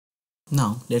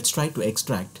Now let's try to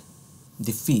extract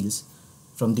the fields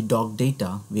from the doc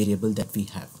data variable that we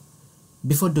have.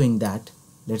 Before doing that,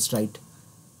 let's write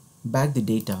back the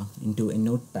data into a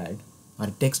notepad or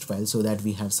a text file so that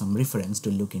we have some reference to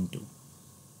look into.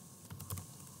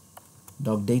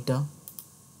 Doc data,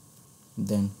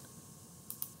 then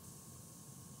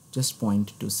just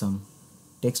point to some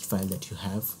text file that you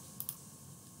have.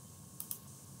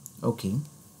 Okay,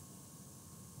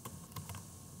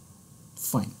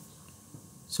 fine.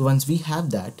 So once we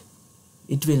have that,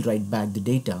 it will write back the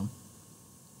data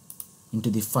into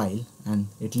the file and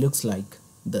it looks like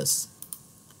this.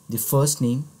 The first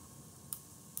name,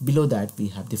 below that we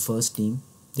have the first name,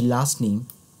 the last name,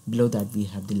 below that we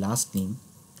have the last name,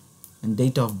 and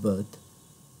date of birth,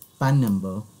 PAN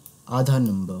number, Aadhaar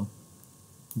number,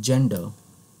 gender,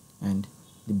 and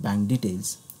the bank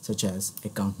details such as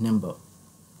account number.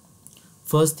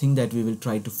 First thing that we will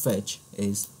try to fetch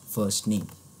is first name.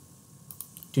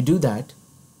 To do that,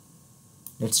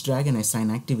 let's drag an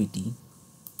assign activity,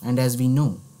 and as we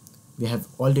know, we have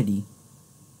already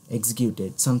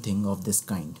executed something of this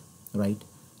kind, right?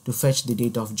 To fetch the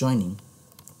date of joining,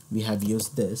 we have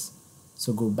used this,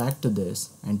 so go back to this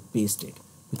and paste it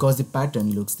because the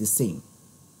pattern looks the same.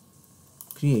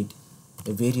 Create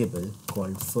a variable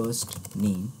called first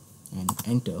name and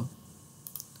enter.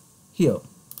 Here,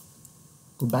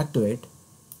 go back to it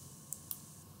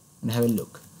and have a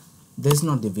look. This is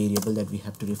not the variable that we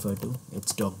have to refer to,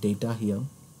 it's doc data here,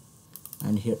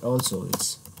 and here also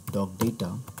it's doc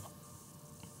data,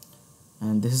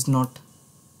 and this is not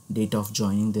date of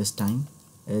joining this time,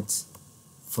 it's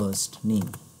first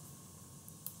name.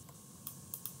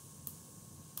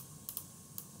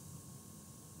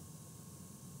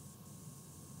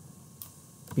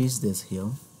 Paste this here,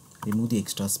 remove the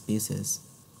extra spaces.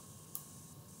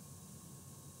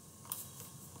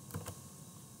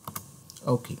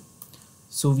 Okay,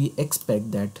 so we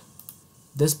expect that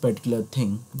this particular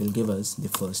thing will give us the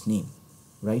first name,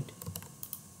 right?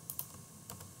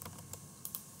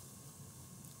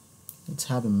 Let's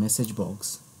have a message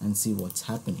box and see what's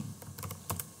happening.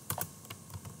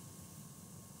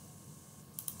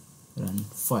 Run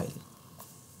file.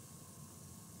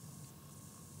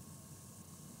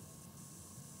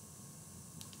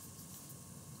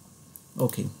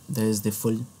 Okay, there is the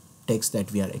full text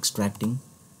that we are extracting,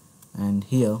 and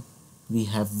here we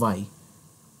have Y,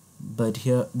 but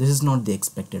here this is not the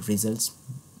expected results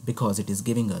because it is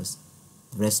giving us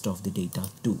the rest of the data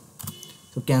too.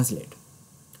 So cancel it.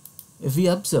 If we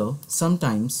observe,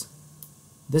 sometimes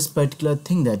this particular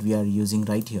thing that we are using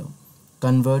right here,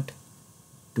 convert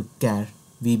to char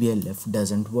VBLF,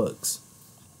 doesn't works.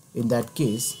 In that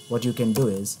case, what you can do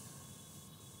is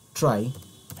try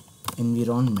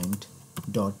environment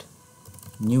dot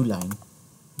newline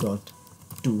dot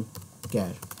to char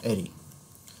array.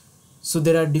 So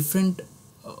there are different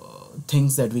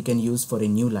things that we can use for a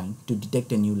new line, to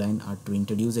detect a new line or to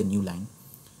introduce a new line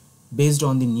based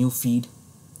on the new feed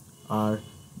or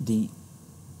the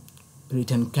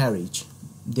return carriage.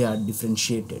 They are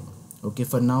differentiated. Okay,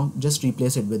 for now just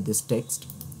replace it with this text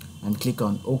and click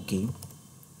on OK,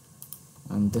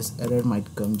 and this error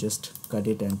might come, just cut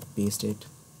it and paste it,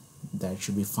 that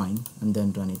should be fine, and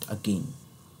then run it again.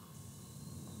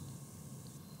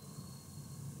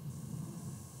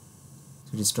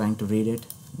 So it is trying to read it.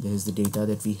 This is the data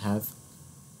that we have,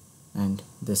 and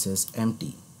this is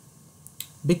empty,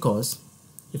 because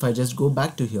if I just go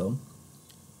back to here,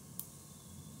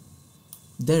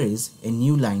 there is a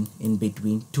new line in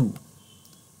between two.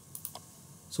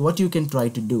 So what you can try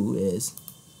to do is,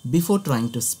 before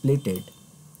trying to split it,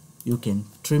 you can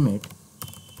trim,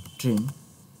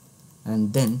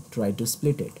 and then try to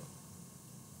split it.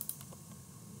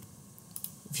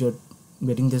 If you're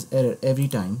getting this error every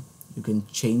time, you can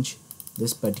change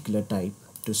this particular type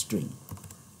to string.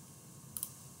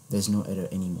 There's no error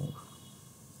anymore.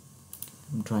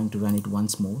 I'm trying to run it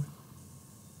once more.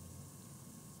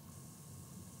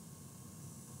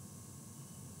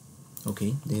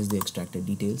 Okay, this is the extracted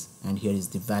details, and here is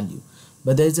the value,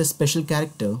 but there is a special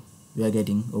character we are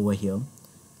getting over here,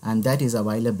 and that is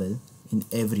available in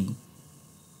every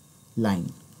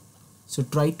line. So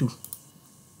try to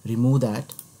remove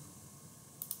that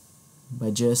by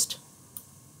just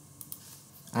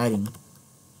adding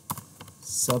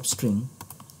substring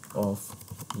of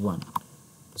 1.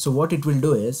 So what it will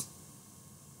do is,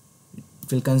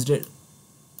 it will consider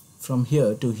from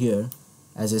here to here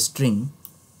as a string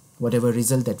whatever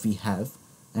result that we have,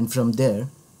 and from there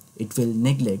it will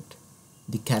neglect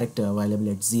the character available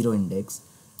at 0 index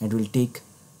and will take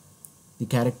the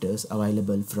characters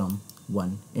available from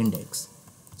 1 index.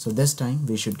 So this time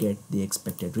we should get the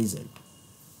expected result.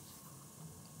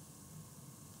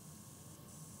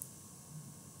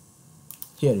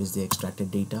 here is the extracted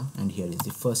data and here is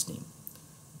the first name.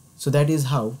 So that is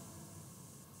how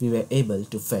we were able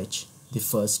to fetch the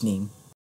first name